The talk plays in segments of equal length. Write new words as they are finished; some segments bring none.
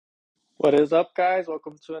What is up, guys?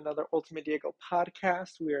 Welcome to another Ultimate Diego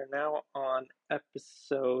podcast. We are now on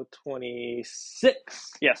episode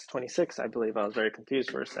 26. Yes, 26, I believe. I was very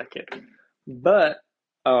confused for a second. But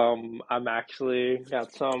I'm actually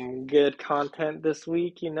got some good content this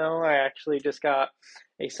week. I actually just got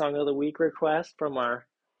a Song of the Week request from our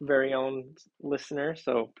very own listener,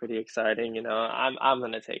 so pretty exciting. I'm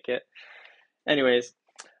gonna take it. Anyways,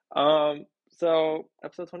 so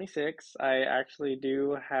episode 26, I actually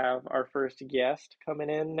do have our first guest coming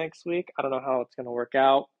in next week. I don't know how it's gonna work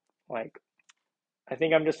out. Like, I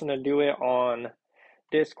think I'm just gonna do it on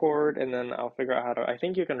Discord, and then I'll figure out how to. I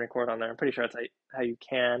think you can record on there. I'm pretty sure that's how you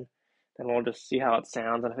can. Then we'll just see how it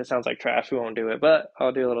sounds, and if it sounds like trash, we won't do it. But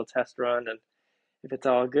I'll do a little test run, and if it's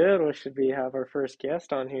all good, we should have our first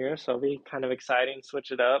guest on here. So it'll be kind of exciting,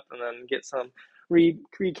 switch it up, and then get some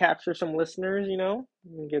recapture some listeners,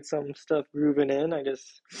 and get some stuff grooving in.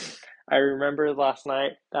 I remember last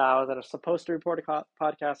night I was supposed to report a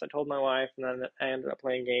podcast. I told my wife, and then I ended up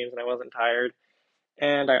playing games, and I wasn't tired.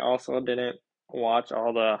 And I also didn't watch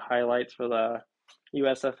all the highlights for the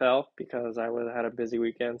USFL because I had a busy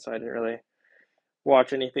weekend, so I didn't really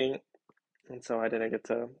watch anything, and so I didn't get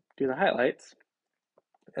to do the highlights.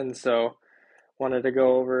 And so wanted to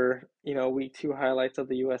go over, week 2 highlights of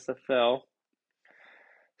the USFL.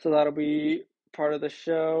 So that'll be part of the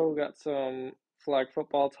show. Got some flag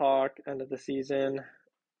football talk, end of the season.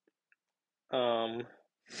 We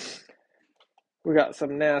got some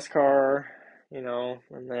NASCAR,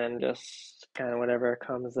 and then just kind of whatever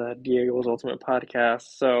comes Diego's Ultimate Podcast.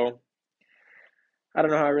 So I don't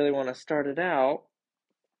know how I really want to start it out,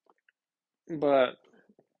 but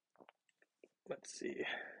let's see.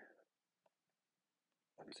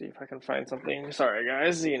 See if I can find something. Sorry,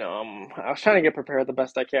 guys. I was trying to get prepared the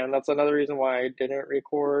best I can. That's another reason why I didn't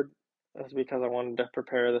record, is because I wanted to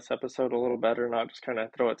prepare this episode a little better, not just kind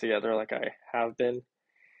of throw it together like I have been.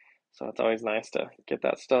 So it's always nice to get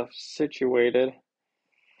that stuff situated.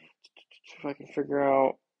 If I can figure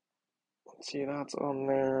out, let's see, that's on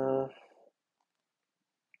there.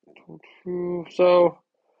 So,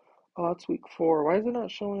 that's week 4. Why is it not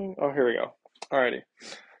showing? Oh, here we go. Alrighty.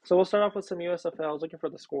 So we'll start off with some USFL. I was looking for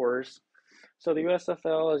the scores. So the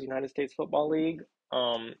USFL is United States Football League.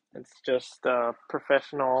 It's just a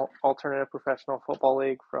alternative professional football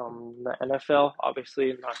league from the NFL.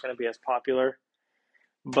 Obviously, not going to be as popular,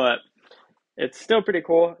 but it's still pretty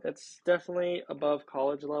cool. It's definitely above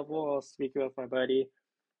college level. I was speaking with my buddy.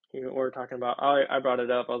 We were talking about. I brought it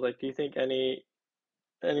up. I was like, "Do you think any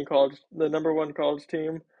college, the number one college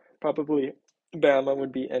team, probably Bama,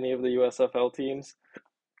 would beat any of the USFL teams?"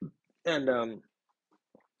 And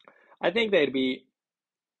I think they'd be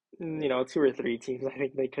 2 or 3 teams. I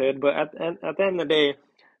think they could, but at the end of the day,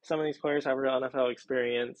 some of these players have real NFL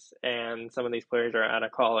experience, and some of these players are out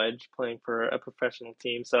of college playing for a professional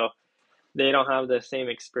team, so they don't have the same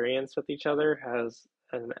experience with each other as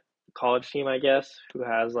a college team, I guess, who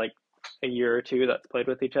has like a year or two that's played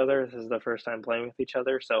with each other. This is the first time playing with each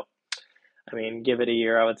other, so I mean, give it a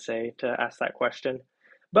year, I would say, to ask that question.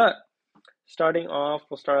 But starting off,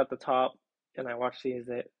 we'll start at the top, and I watched these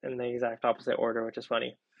in the exact opposite order, which is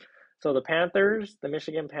funny. So the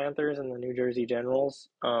Michigan Panthers and the New Jersey Generals.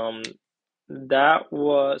 So I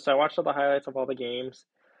watched all the highlights of all the games.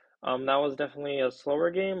 That was definitely a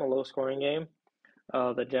slower game, a low scoring game.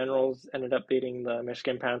 The Generals ended up beating the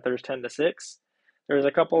Michigan Panthers 10-6. There was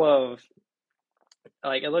a couple of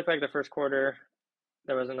it looked like the first quarter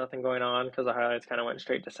there wasn't nothing going on because the highlights kind of went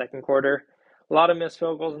straight to second quarter. A lot of missed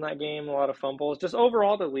field goals in that game, a lot of fumbles. Just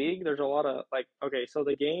overall, the league, there's a lot of okay. So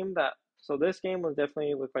this game was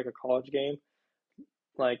definitely looked like a college game.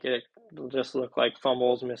 Like it just looked like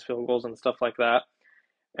fumbles, missed field goals, and stuff like that.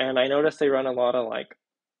 And I noticed they run a lot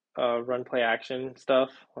of run play action stuff.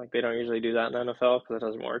 Like they don't usually do that in the NFL because it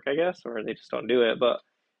doesn't work, I guess, or they just don't do it. But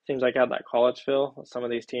it seems like it had that college feel. Some of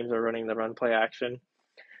these teams are running the run play action,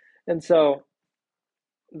 and so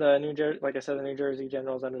like I said, the New Jersey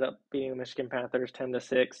Generals ended up beating the Michigan Panthers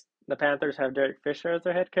 10-6. The Panthers have Derek Fisher as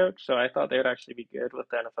their head coach, so I thought they would actually be good with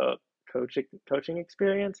the NFL coaching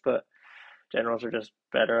experience, but Generals are just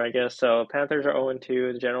better, I guess. So Panthers are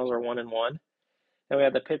 0-2, the Generals are 1-1. Then we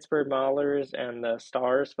had the Pittsburgh Maulers and the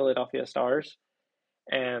Philadelphia Stars.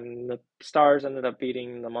 And the Stars ended up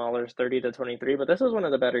beating the Maulers 30-23, but this was one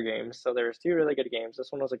of the better games. So there was 2 really good games. This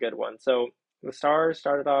one was a good one. So the Stars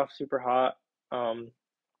started off super hot.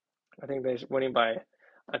 I think they're winning by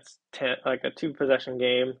a 2 possession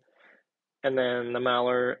game, and then the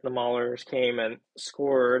Maulers came and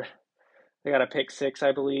scored. They got a pick 6,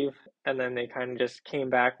 I believe, and then they kind of just came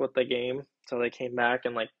back with the game. So they came back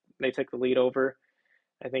and they took the lead over.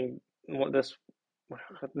 I think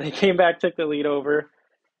they came back, took the lead over,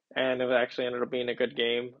 and it actually ended up being a good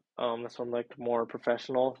game. This one looked more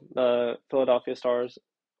professional. The Philadelphia Stars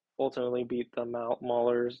ultimately beat the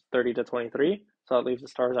Maulers 30-23, so that leaves the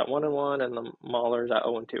Stars at 1-1 and the Maulers at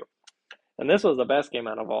 0-2. And this was the best game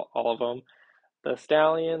out of all of them. The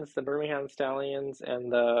Stallions, the Birmingham Stallions,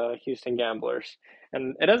 and the Houston Gamblers.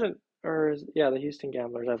 And it doesn't, or yeah, the Houston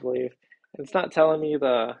Gamblers, I believe. It's not telling me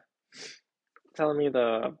the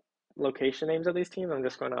location names of these teams. I'm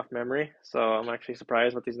just going off memory, so I'm actually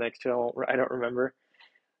surprised with these next two. I don't remember.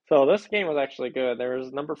 So this game was actually good. There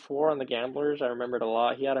was number 4 on the Gamblers. I remembered a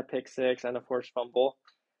lot. He had a pick six and a forced fumble.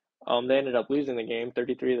 They ended up losing the game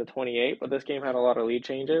 33-28, but this game had a lot of lead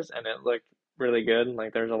changes and it looked really good.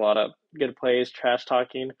 Like there's a lot of good plays, trash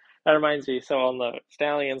talking. That reminds me. So on the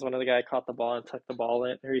Stallions, one of the guy caught the ball and tucked the ball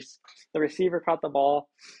in. The receiver caught the ball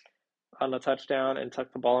on a touchdown and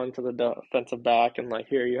tucked the ball into the defensive back, and like,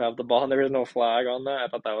 here you have the ball, and there was no flag on that. I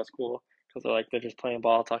thought that was cool because they're just playing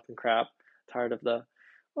ball, talking crap. Tired of the,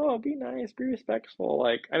 oh, be nice, be respectful.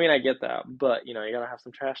 Like, I mean, I get that, but you gotta have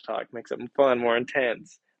some trash talk, makes it fun, more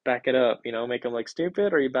intense. Back it up, make them look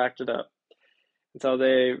stupid, or you backed it up. And so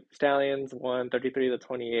the Stallions won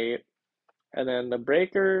 33-28. And then the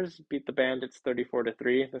Breakers beat the Bandits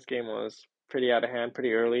 34-3. This game was pretty out of hand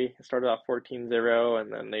pretty early. It started off 14-0,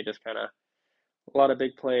 and then they just kind of a lot of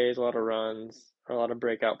big plays, a lot of runs, a lot of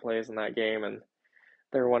breakout plays in that game, and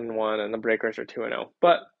they're 1-1, and the Breakers are 2-0.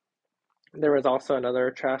 But there was also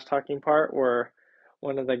another trash talking part where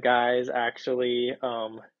one of the guys actually,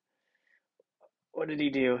 what did he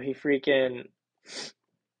do? He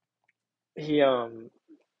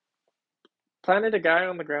planted a guy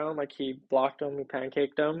on the ground, like he blocked him, he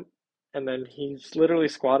pancaked him, and then he literally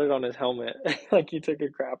squatted on his helmet, like he took a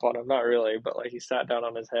crap on him. Not really, but like he sat down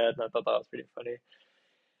on his head, and I thought that was pretty funny.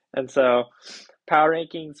 And so, power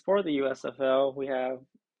rankings for the USFL, we have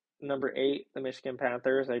number 8, the Michigan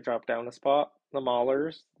Panthers. They dropped down a spot. The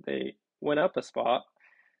Maulers, they went up a spot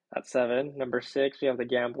at 7. Number 6, we have the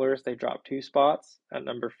Gamblers. They dropped 2 spots. At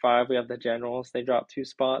number 5, we have the Generals. They dropped 2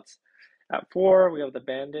 spots. At 4, we have the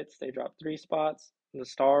Bandits. They dropped 3 spots. The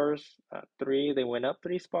Stars at 3, they went up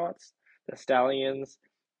 3 spots. The Stallions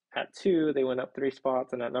at 2, they went up 3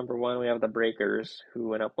 spots. And at number 1, we have the Breakers, who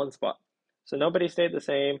went up 1 spot. So nobody stayed the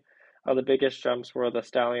same. The biggest jumps were the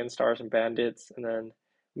Stallions, Stars, and Bandits. And then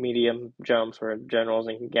medium jumps were Generals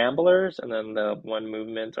and Gamblers. And then the one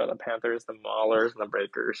movement are the Panthers, the Maulers, and the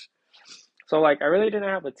Breakers. So, like, I really didn't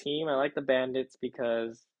have a team. I like the Bandits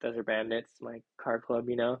because those are Bandits, my car club.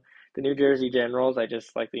 The New Jersey Generals, I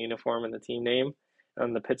just like the uniform and the team name.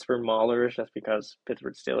 And the Pittsburgh Maulers, just because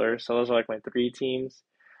Pittsburgh Steelers. So those are like my 3 teams.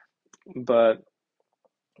 But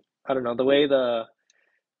I don't know, the way the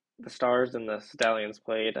Stars and the Stallions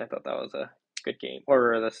played, I thought that was a good game.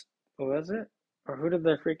 Or what was it? Or who did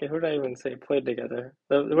I even say played together?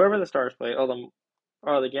 Whoever the Stars played.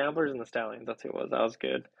 Oh, the Gamblers and the Stallions. That's who it was. That was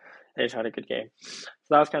good. They just had a good game. So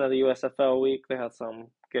that was kind of the USFL week. They had some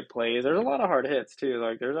good plays. There's a lot of hard hits too.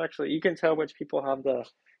 Like there's actually, you can tell which people have the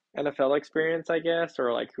NFL experience, I guess,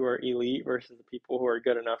 or like who are elite versus the people who are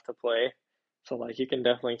good enough to play. So like you can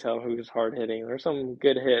definitely tell who's hard hitting. There's some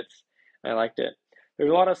good hits. I liked it. There's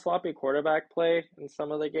a lot of sloppy quarterback play in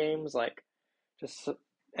some of the games, like just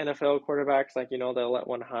NFL quarterbacks, like they'll let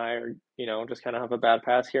one high or just kind of have a bad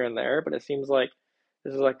pass here and there. But it seems like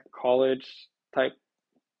this is like a college type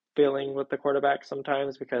feeling with the quarterback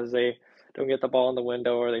sometimes because they don't get the ball in the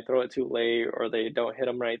window or they throw it too late or they don't hit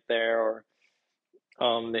them right there or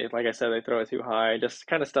they, like I said, they throw it too high, just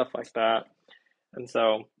kind of stuff like that. And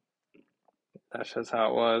so that's just how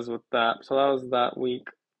it was with that. So that was that week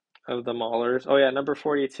of the Maulers. Oh yeah, number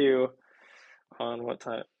 42 on what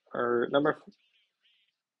time? Or number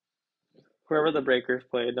whoever the Breakers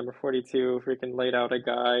played, number 42 freaking laid out a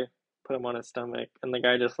guy, put him on his stomach, and the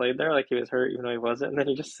guy just laid there like he was hurt even though he wasn't, and then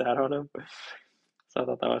he just sat on him. So I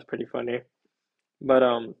thought that was pretty funny. But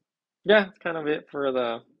yeah, that's kind of it for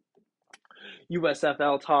the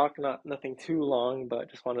USFL talk. Nothing too long, but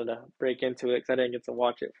just wanted to break into it because I didn't get to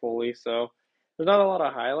watch it fully. So there's not a lot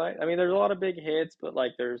of highlight. I mean, there's a lot of big hits, but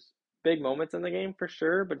like there's big moments in the game for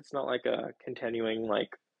sure. But it's not like a continuing like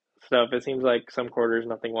stuff. It seems like some quarters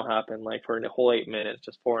nothing will happen. Like for a whole 8 minutes,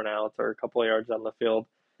 just 4 and outs or a couple of yards on the field.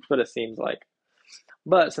 That's what it seems like.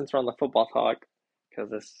 But since we're on the football talk,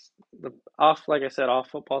 because like I said, off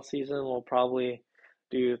football season, we'll probably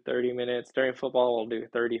do 30 minutes. During football, we'll do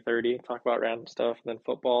 30-30, talk about random stuff, and then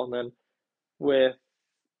football. And then with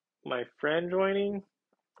my friend joining,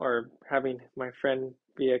 or having my friend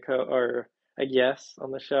be or a guest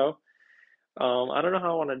on the show, I don't know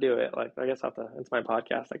how I want to do it. Like, I guess it's my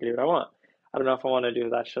podcast. I can do what I want. I don't know if I want to do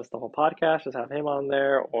that's just the whole podcast, just have him on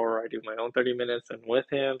there, or I do my own 30 minutes and with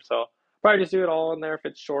him. So probably just do it all in there. If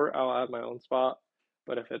it's short, I'll add my own spot.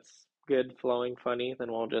 But if it's good, flowing, funny,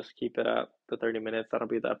 then we'll just keep it at the 30 minutes. That'll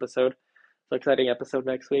be the episode. So exciting episode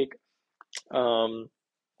next week. Um,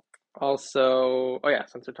 Also, oh yeah,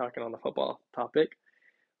 since we're talking on the football topic,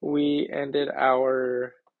 we ended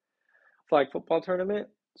our flag football tournament.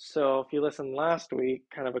 So if you listened last week,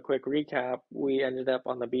 kind of a quick recap, we ended up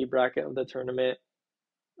on the B bracket of the tournament.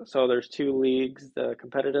 So there's two leagues, the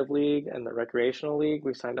competitive league and the recreational league.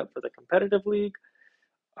 We signed up for the competitive league.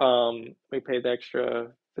 We paid the extra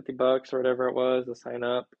 $50 or whatever it was to sign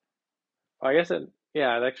up. I guess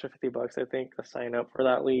yeah, the extra $50 I think to sign up for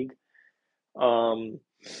that league. Um,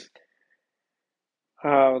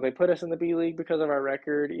 they put us in the B League because of our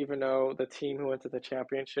record, even though the team who went to the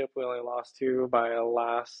championship we only lost to by a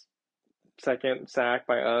last second sack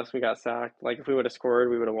by us. We got sacked. Like if we would have scored,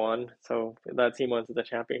 we would have won. So that team went to the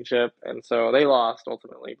championship, and so they lost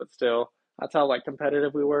ultimately. But still, that's how like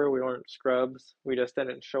competitive we were. We weren't scrubs. We just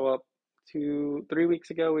didn't show up 3 weeks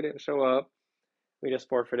ago. We didn't show up. We just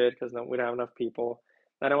forfeited because no, we didn't have enough people.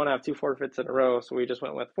 I don't want to have two forfeits in a row, so we just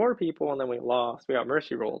went with four people, and then we lost. We got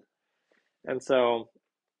mercy rolled, and so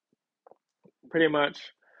pretty much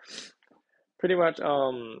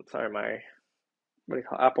sorry, my what do you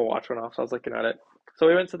call it? Apple Watch went off, so I was looking at it. So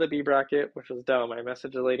we went to the B bracket, which was dumb. I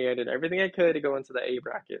messaged the lady. I did everything I could to go into the A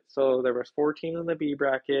bracket. So there was 4 teams in the B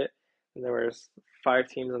bracket, and there was 5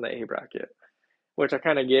 teams in the A bracket, which I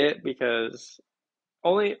kind of get because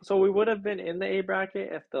only so we would have been in the A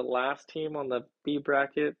bracket if the last team on the B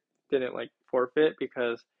bracket didn't like forfeit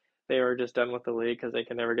because they were just done with the league because they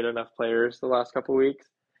can never get enough players the last couple weeks.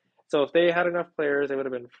 So if they had enough players, they would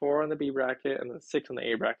have been 4 on the B bracket and then 6 on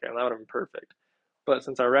the A bracket, and that would have been perfect. But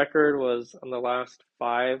since our record was on the last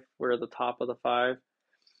 5, we're at the top of the 5.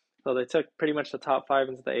 So they took pretty much the top 5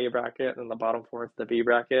 into the A bracket and then the bottom 4 into the B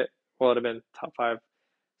bracket. Well, it would have been top 5.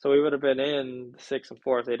 So we would have been in 6 and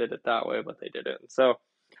 4 if they did it that way, but they didn't. So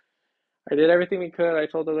I did everything we could. I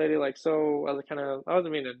told the lady like, so I was I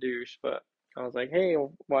wasn't being a douche, but I was like, hey,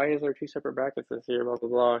 why is there 2 separate brackets this year? Blah blah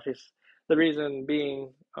blah. The reason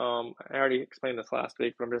being, I already explained this last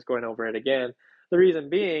week, but I'm just going over it again. The reason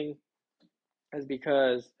being is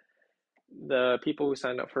because the people who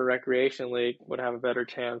signed up for recreation league would have a better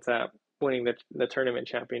chance at winning the tournament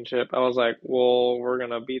championship. I was like, well, we're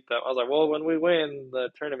gonna beat them. I was like, well, when we win the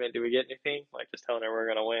tournament, do we get anything? Like just telling her we're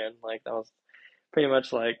gonna win. Like that was pretty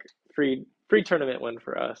much like free tournament win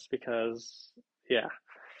for us because yeah.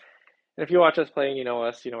 And if you watch us playing, you know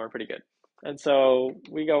us, you know we're pretty good. And so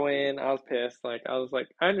we go in. I was pissed. Like I was like,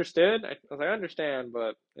 I understood. I was like, I understand,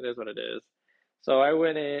 but it is what it is. So I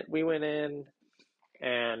went in. We went in,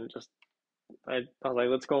 and just I was like,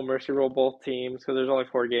 let's go mercy roll both teams because there's only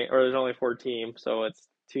 4 teams, so it's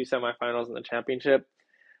 2 semifinals and the championship.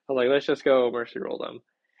 I was like, let's just go mercy roll them.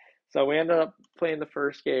 So we ended up playing the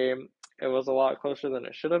first game. It was a lot closer than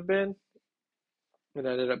it should have been. It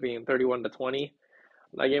ended up being 31-20.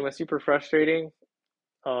 That game was super frustrating.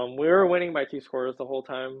 We were winning by 2 scores the whole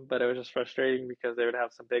time, but it was just frustrating because they would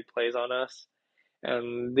have some big plays on us.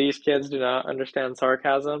 And these kids do not understand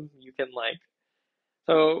sarcasm. You can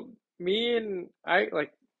so me and I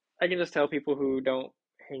can just tell people who don't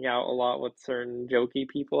hang out a lot with certain jokey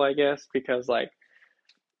people, I guess, because I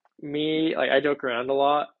joke around a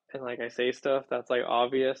lot and I say stuff that's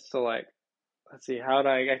obvious. So let's see, how do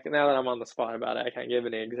now that I'm on the spot about it, I can't give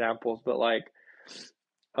any examples, but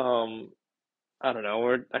um, I don't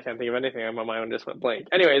know, I can't think of anything. My mind just went blank.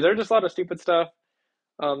 Anyways, there's just a lot of stupid stuff.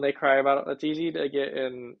 They cry about it. It's easy to get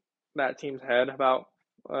in that team's head about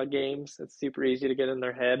games. It's super easy to get in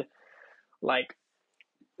their head. Like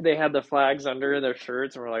they had the flags under their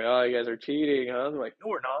shirts and we're like, oh, you guys are cheating, huh? They're like, no,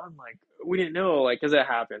 we're not. I'm like, we didn't know, because it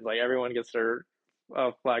happens. Like everyone gets their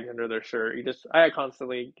flags under their shirt. I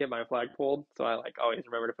constantly get my flag pulled, so I always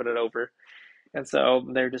remember to put it over. And so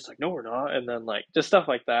they're just like, no, we're not. And then just stuff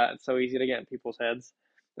like that. It's so easy to get in people's heads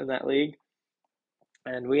in that league.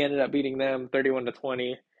 And we ended up beating them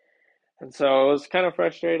 31-20. And so it was kind of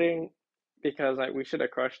frustrating because we should have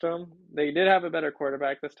crushed them. They did have a better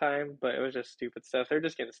quarterback this time, but it was just stupid stuff. They're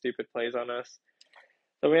just getting stupid plays on us.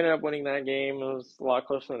 So we ended up winning that game. It was a lot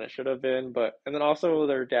closer than it should have been. And then also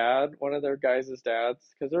their dad, one of their guys' dads,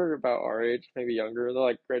 because they're about our age, maybe younger.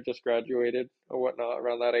 They're just graduated or whatnot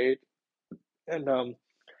around that age. And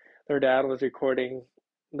their dad was recording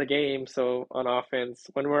the game. So on offense,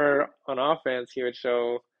 when we're on offense, he would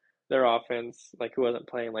show their offense, who wasn't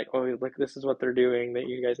playing, oh, look, this is what they're doing, that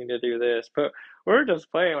you guys need to do this. But we're just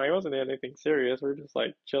playing, it wasn't anything serious. We're just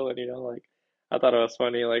chilling, I thought it was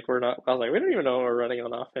funny. Like we're not. I was like, we don't even know what we're running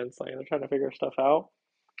on offense. Like they're trying to figure stuff out.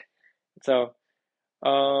 So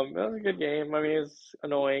it was a good game. I mean, it was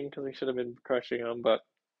annoying because we should have been crushing them, but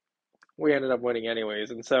we ended up winning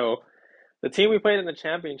anyways. And so the team we played in the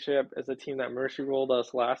championship is the team that mercy rolled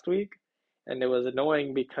us last week, and it was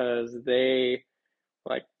annoying because they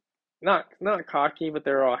like not cocky, but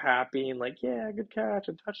they're all happy and like, yeah, good catch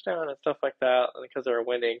and touchdown and stuff like that because they were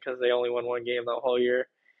winning because they only won one game that whole year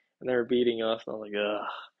and they were beating us. And I was like, ugh.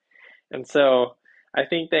 And so I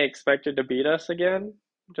think they expected to beat us again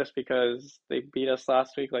just because they beat us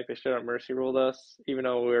last week, like they should have mercy ruled us, even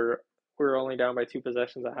though we were only down by two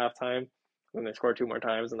possessions at halftime when they scored two more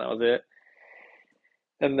times and that was it.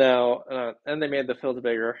 And now, and they made the fields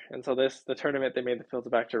bigger. And so the tournament, they made the fields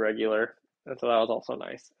back to regular. And so that was also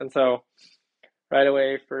nice. And so right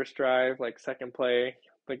away, first drive, like second play,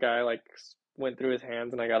 the guy like went through his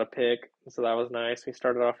hands and I got a pick. So that was nice. We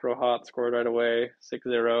started off real hot, scored right away,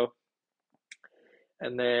 6-0.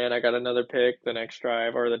 And then I got another pick the next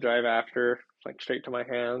drive or the drive after, like straight to my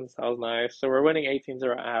hands. That was nice. So we're winning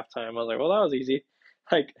 18-0 at halftime. I was like, well, that was easy.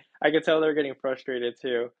 Like I could tell they're getting frustrated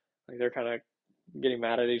too. Like they're kind of getting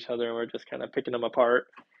mad at each other and we're just kind of picking them apart.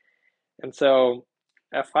 And so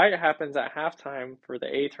a fight happens at halftime for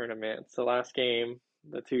the A tournament. It's the last game,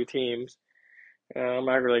 the two teams. I'm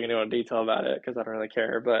not really going to go into detail about it because I don't really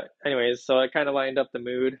care. But anyways, so it kind of lightened up the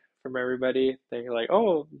mood from everybody. They're like,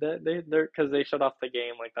 oh, they're because they shut off the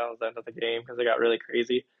game like that was the end of the game because they got really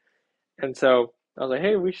crazy. And so I was like,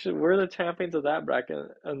 hey, we're the champions of that bracket.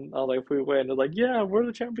 And I was like, if we win, they're like, yeah, we're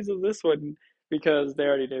the champions of this one because they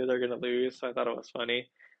already knew they're gonna lose. So I thought it was funny.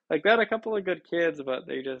 Like they had a couple of good kids, but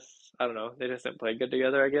they just, I don't know, they just didn't play good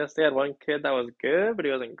together, I guess. They had one kid that was good, but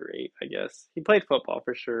he wasn't great, I guess. He played football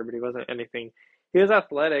for sure, but he wasn't anything. He was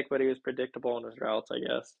athletic, but he was predictable in his routes, I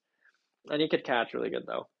guess. And he could catch really good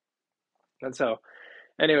though. And so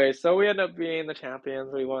anyway, so we end up being the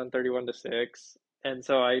champions. We won 31-6. And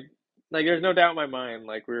so I like there's no doubt in my mind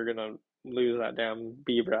like we were gonna lose that damn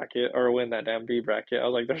B bracket or win that damn B bracket. I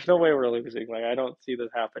was like, there's no way we're losing. Like I don't see this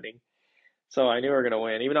happening. So I knew we were gonna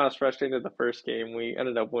win. Even though I was frustrated the first game, we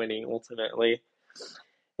ended up winning ultimately.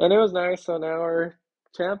 And it was nice. So now we're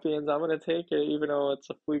champions. I'm gonna take it, even though it's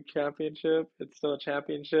a fluke championship. It's still a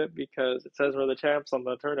championship because it says we're the champs on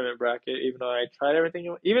the tournament bracket. Even though I tried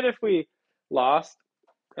everything, even if we lost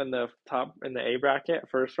in the top in the A bracket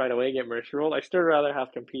first right away, get mercy rolled. I still rather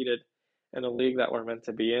have competed in a league that we're meant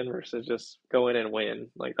to be in versus just go in and win.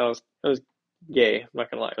 Like that was it was gay. I'm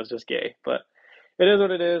not gonna lie, it was just gay. But it is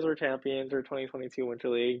what it is. We're champions. We're 2022 Winter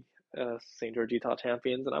League, St. George Utah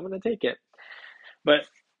champions, and I'm gonna take it. But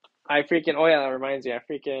I freaking oh yeah, that reminds me.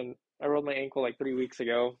 I rolled my ankle like 3 weeks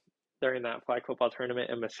ago during that flag football tournament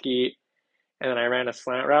in Mesquite. And then I ran a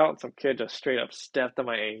slant route, and some kid just straight up stepped on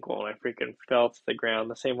my ankle, and I freaking fell to the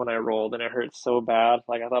ground. The same one I rolled, and it hurt so bad.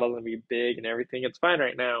 Like I thought it was gonna be big and everything. It's fine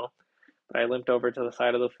right now, but I limped over to the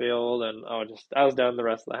side of the field, and I was done the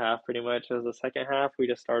rest of the half pretty much. It was the second half. We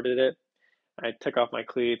just started it. I took off my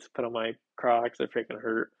cleats, put on my Crocs. It freaking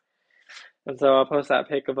hurt. And so I'll post that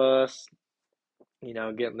pic of us,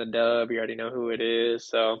 getting the dub. You already know who it is,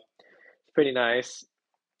 so it's pretty nice.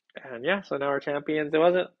 And yeah, so now we're champions. It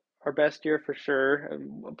wasn't our best year for sure.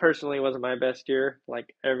 Personally, it wasn't my best year.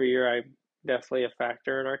 Like every year, I'm definitely a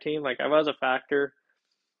factor in our team. Like I was a factor,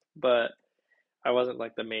 but I wasn't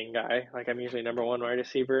like the main guy. Like I'm usually number one wide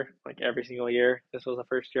receiver, like every single year. This was the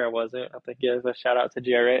first year I wasn't. I have to give a shout out to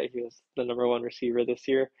Jarrett. He was the number one receiver this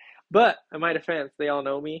year. But in my defense, they all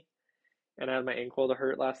know me, and I had my ankle to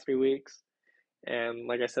hurt last 3 weeks. And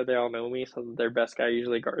like I said, they all know me, so their best guy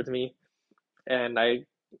usually guards me. And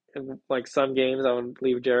like some games, I would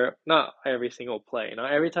leave Jarrett, not every single play,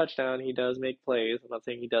 not every touchdown. He does make plays. I'm not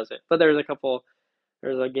saying he doesn't, but there's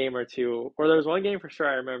a game or two, or there was one game for sure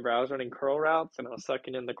I remember. I was running curl routes and I was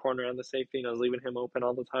sucking in the corner on the safety and I was leaving him open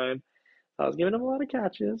all the time. I was giving him a lot of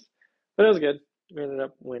catches, but it was good. We ended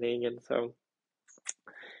up winning, and so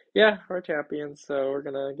yeah, we're champions. So we're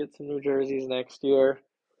gonna get some new jerseys next year.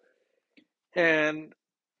 And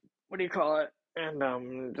what do you call it?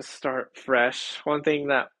 And just start fresh. One thing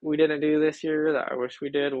that we didn't do this year that I wish we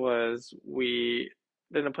did was we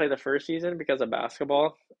didn't play the first season because of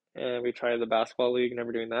basketball, and we tried the basketball league,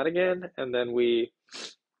 never doing that again. And then we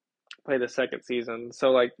play the second season.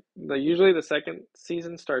 So like usually the second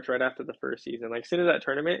season starts right after the first season. Like as soon as that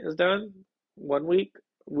tournament is done, one week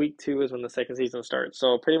two is when the second season starts.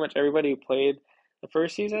 So pretty much everybody who played the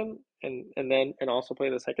first season and also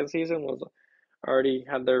played the second season was already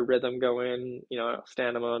had their rhythm going,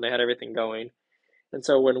 stamina, and they had everything going. And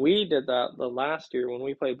so when we did that the last year, when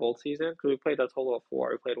we played both seasons, because we played a total of four.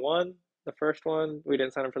 We played one, the first one, we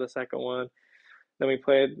didn't sign up for the second one. Then we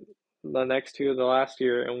played the next two the last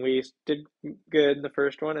year, and we did good in the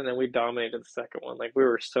first one, and then we dominated the second one. Like we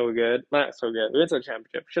were so good, not so good. We went to the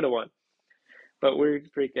championship, should have won, but we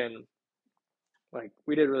freaking like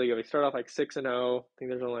we did really good. We started off like 6-0. I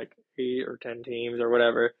think there's only like 8 or 10 teams or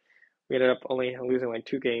whatever. We ended up only losing like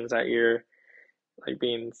 2 games that year, like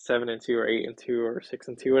being 7-2 or 8-2 or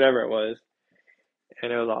 6-2, whatever it was,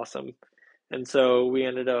 and it was awesome. And so we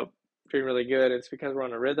ended up doing really good. It's because we're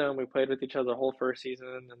on a rhythm. We played with each other the whole first season,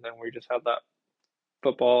 and then we just had that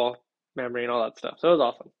football memory and all that stuff. So it was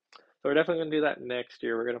awesome. So we're definitely gonna do that next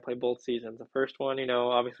year. We're gonna play both seasons. The first one,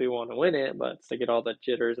 obviously we want to win it, but it's to get all the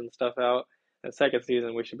jitters and stuff out. The second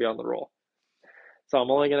season, we should be on the roll. So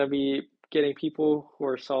I'm only gonna be getting people who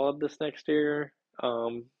are solid this next year.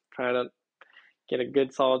 Trying to get a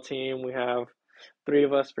good solid team. We have 3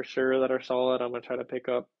 of us for sure that are solid. I'm gonna try to pick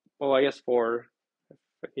up, well, I guess 4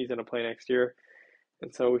 if he's gonna play next year.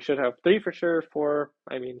 And so we should have 3 for sure, 4.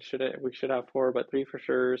 I mean, we should have 4, but 3 for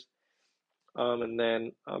sure. And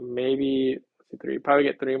then maybe probably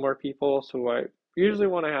get 3 more people. So I usually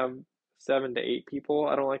want to have 7 to 8 people.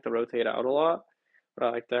 I don't like to rotate out a lot, but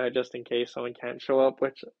I like that just in case someone can't show up,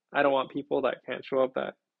 which I don't want people that can't show up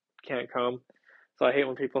that can't come. So I hate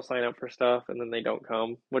when people sign up for stuff and then they don't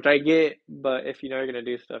come, which I get, but if you know you're gonna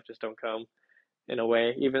do stuff, just don't come in a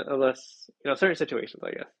way, even unless, certain situations,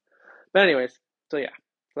 I guess. But anyways, so yeah.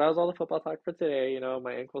 So that was all the football talk for today.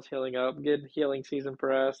 My ankle's healing up. Good healing season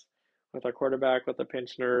for us with our quarterback with a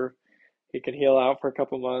pinched nerve. He can heal out for a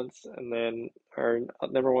couple months, and then our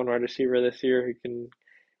number one wide receiver this year, he can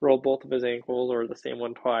roll both of his ankles or the same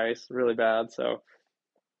one twice, really bad. So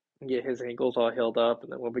get his ankles all healed up,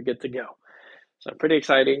 and then we'll be good to go. So pretty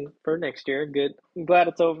exciting for next year. Good. I'm glad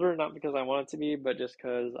it's over, not because I want it to be, but just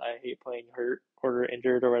because I hate playing hurt or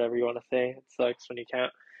injured or whatever you want to say. It sucks when you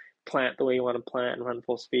can't plant the way you want to plant and run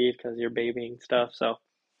full speed because you're babying stuff. So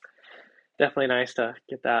definitely nice to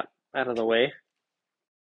get that out of the way.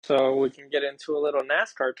 So we can get into a little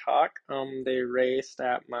NASCAR talk. They raced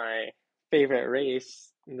at my favorite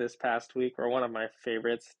race this past week, or one of my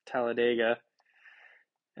favorites, Talladega.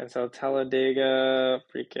 And so Talladega,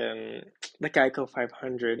 freaking the Geico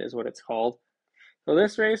 500 is what it's called. So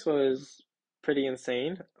this race was pretty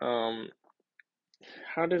insane.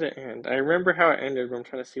 How did it end? I remember how it ended, but I'm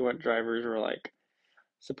trying to see what drivers were like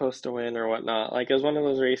supposed to win or whatnot. Like it was one of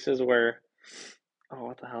those races where, oh,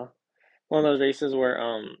 what the hell? One of those races where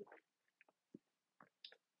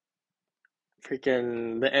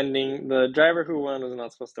freaking the ending, the driver who won was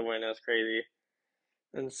not supposed to win. It was crazy.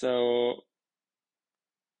 And so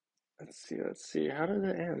let's see. How did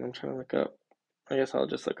it end? I'm trying to look up. I guess I'll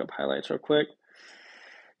just look up highlights real quick.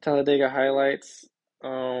 Talladega highlights.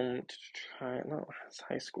 No, it's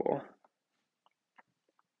high school.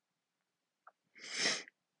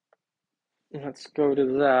 Let's go to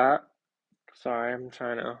that. Sorry, I'm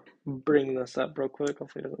trying to bring this up real quick.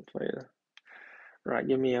 Hopefully it doesn't play. Right,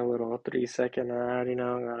 give me a little 3 second ad, I'm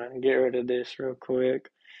gonna get rid of this real quick.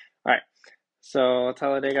 Alright, so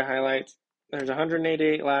Talladega highlights. There's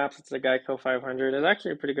 188 laps. It's the Geico 500. It's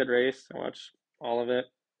actually a pretty good race. I watched all of it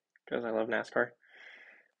because I love NASCAR.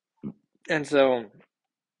 And so,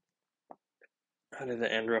 how did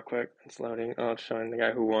it end real quick? It's loading. Oh, it's showing the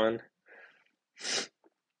guy who won.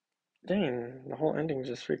 Dang, the whole ending's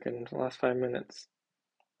just freaking the last 5 minutes.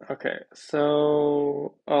 Okay,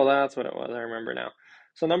 so that's what it was. I remember now.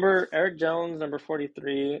 So Eric Jones, number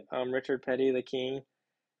 43, Richard Petty, the King.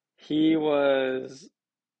 He was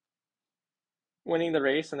winning the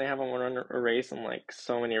race, and they haven't won a race in like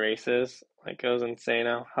so many races. Like it was insane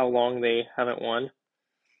how long they haven't won.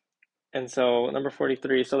 And so number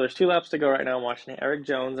 43. So there's 2 laps to go right now. I'm watching it. Eric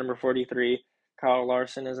Jones, number 43. Kyle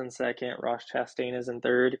Larson is in second. Ross Chastain is in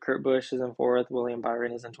third. Kurt Busch is in fourth. William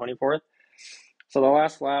Byron is in 24th. So the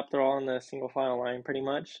last lap, they're all in the single file line pretty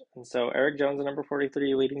much. And so Eric Jones at number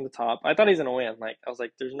 43 leading the top. I thought he's going to win. Like I was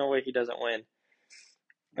like, there's no way he doesn't win.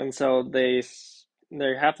 And so they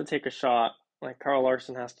have to take a shot. Like Carl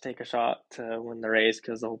Larson has to take a shot to win the race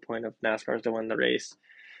because the whole point of NASCAR is to win the race.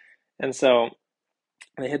 And so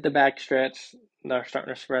they hit the back stretch. They're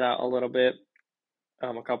starting to spread out a little bit.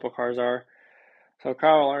 A couple cars are. So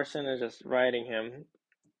Carl Larson is just riding him.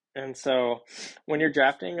 And so when you're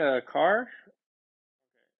drafting a car,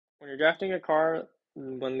 when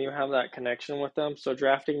you have that connection with them, so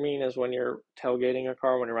drafting mean is when you're tailgating a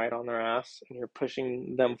car, when you're right on their ass and you're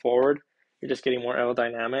pushing them forward, you're just getting more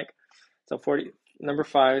aerodynamic. So number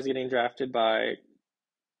 5 is getting drafted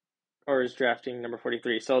is drafting number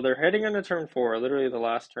 43. So they're heading into turn 4, literally the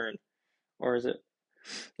last turn. Or is it?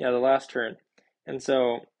 Yeah, the last turn. And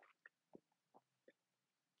so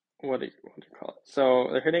what do you call it? So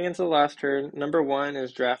they're hitting into the last turn. Number one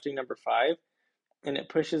is drafting number five, and it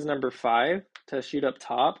pushes number five to shoot up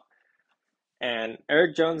top. And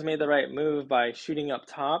Eric Jones made the right move by shooting up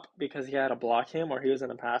top because he had to block him or he was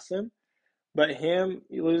going to pass him. But him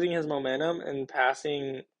losing his momentum and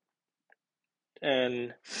passing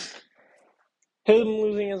and him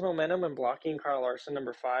losing his momentum and blocking Carl Larson,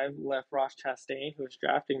 number five, left Ross Chastain, who was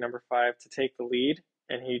drafting number five, to take the lead.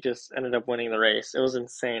 And he just ended up winning the race. It was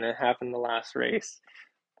insane. It happened the last race.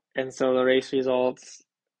 And so the race results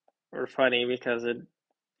were funny because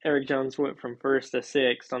Eric Jones went from first to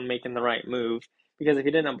sixth on making the right move. Because if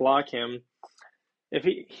he didn't block him, if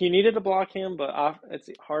he needed to block him, but it's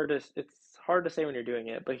hard to say when you're doing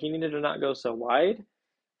it. But he needed to not go so wide,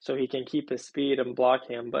 so he can keep his speed and block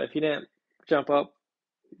him. But if he didn't jump up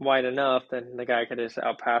wide enough, then the guy could have just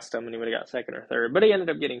outpassed him and he would have got second or third. But he ended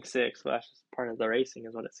up getting sixth. So that's just part of the racing,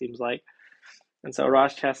 is what it seems like. And so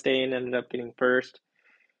Ross Chastain ended up getting first.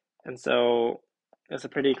 And so it's a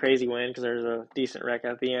pretty crazy win because there's a decent wreck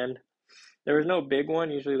at the end. There was no big one.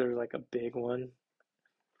 Usually there's like a big one,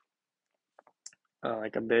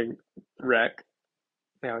 like a big wreck.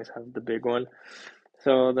 They always have the big one.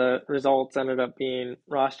 So the results ended up being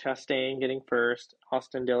Ross Chastain getting first,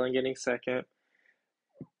 Austin Dillon getting second,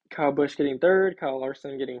 Kyle Busch getting third, Kyle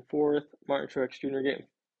Larson getting fourth, Martin Truex Jr. getting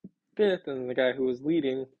fifth, and the guy who was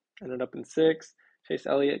leading ended up in sixth. Chase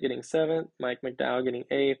Elliott getting seventh, Mike McDowell getting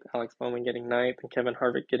eighth, Alex Bowman getting ninth, and Kevin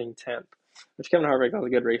Harvick getting 10th. Which Kevin Harvick was a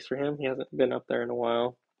good race for him. He hasn't been up there in a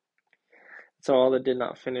while. So all the did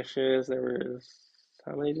not finishes, there was,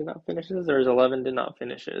 how many did not finishes? There was 11 did not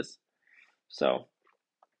finishes. So,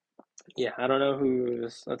 yeah, I don't know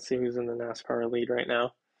let's see who's in the NASCAR lead right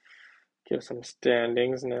now. Give some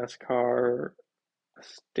standings, NASCAR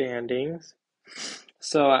standings.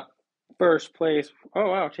 So first place,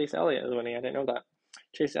 oh wow, Chase Elliott is winning. I didn't know that.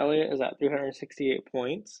 Chase Elliott is at 368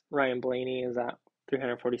 points. Ryan Blaney is at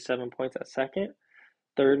 347 points at second.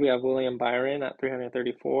 Third, we have William Byron at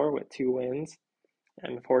 334 with 2 wins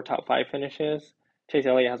and 4 top 5 finishes. Chase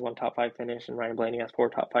Elliott has 1 top 5 finish, and Ryan Blaney has 4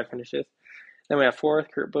 top 5 finishes. Then we have fourth,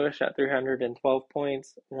 Kurt Busch at 312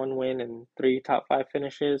 points, 1 win and 3 top 5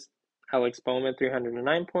 finishes. Alex Bowman,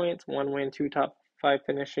 309 points, 1 win, 2 top 5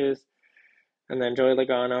 finishes. And then Joey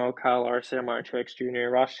Logano, Kyle Larson, Martin Truex Jr.,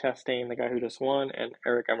 Ross Chastain, the guy who just won, and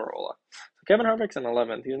Eric Almirola. So Kevin Harvick's in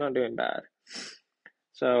 11th. He's not doing bad.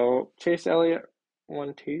 So Chase Elliott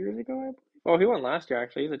won 2 years ago, I believe. Oh, he won last year,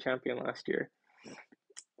 actually. He's a champion last year.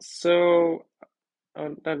 So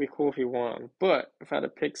that'd be cool if he won. But if I had to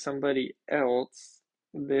pick somebody else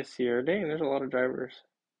this year, dang, there's a lot of drivers.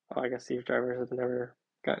 Oh, I guess these drivers have never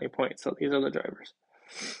got any points, so these are the drivers.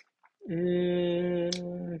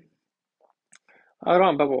 I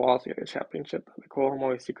want Bubba Wallace to get a championship. That'd be cool. I'm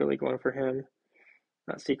always secretly going for him.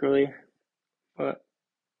 Not secretly, but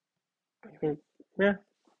I think, yeah,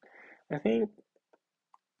 I think,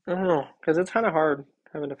 I don't know, because it's kind of hard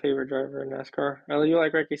having a favorite driver in NASCAR. I do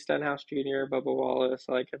like Ricky Stenhouse Jr., Bubba Wallace,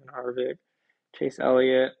 I like Kevin Harvick, Chase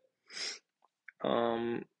Elliott.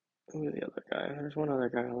 Who's the other guy? There's one other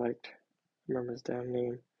guy I liked. I remember his damn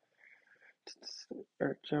name.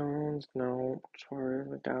 Eric Jones, no. Suarez,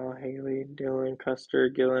 McDowell, Haley, Dillon, Custer,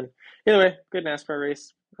 Gillen. Either way, good NASCAR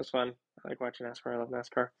race. It was fun. I like watching NASCAR. I love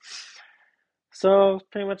NASCAR. So,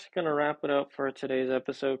 pretty much gonna wrap it up for today's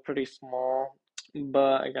episode. Pretty small,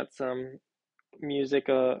 but I got some music.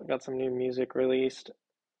 Got some new music released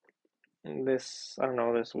I don't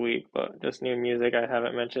know, this week, but just new music I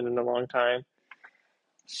haven't mentioned in a long time.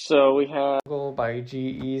 So we have by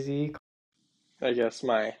G-Eazy. I guess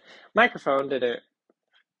my microphone did it,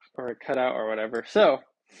 or it cut out or whatever. So,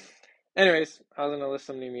 anyways, I was gonna list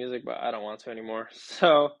some new music, but I don't want to anymore.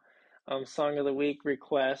 So, song of the week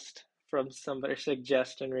request from somebody,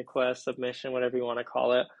 suggestion, request, submission, whatever you want to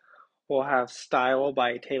call it. We'll have Style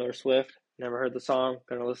by Taylor Swift. Never heard the song.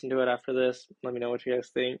 Gonna listen to it after this. Let me know what you guys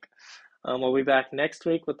think. We'll be back next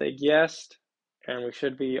week with a guest, and we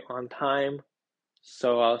should be on time.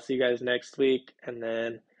 So I'll see you guys next week, and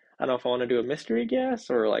then I don't know if I want to do a mystery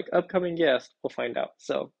guest or like upcoming guest. We'll find out.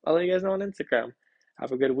 So I'll let you guys know on Instagram.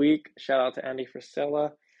 Have a good week. Shout out to Andy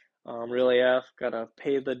Frisella. Really F. Gotta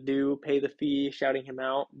pay the fee, shouting him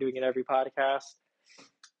out, doing it every podcast.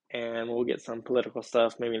 And we'll get some political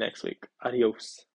stuff maybe next week. Adios.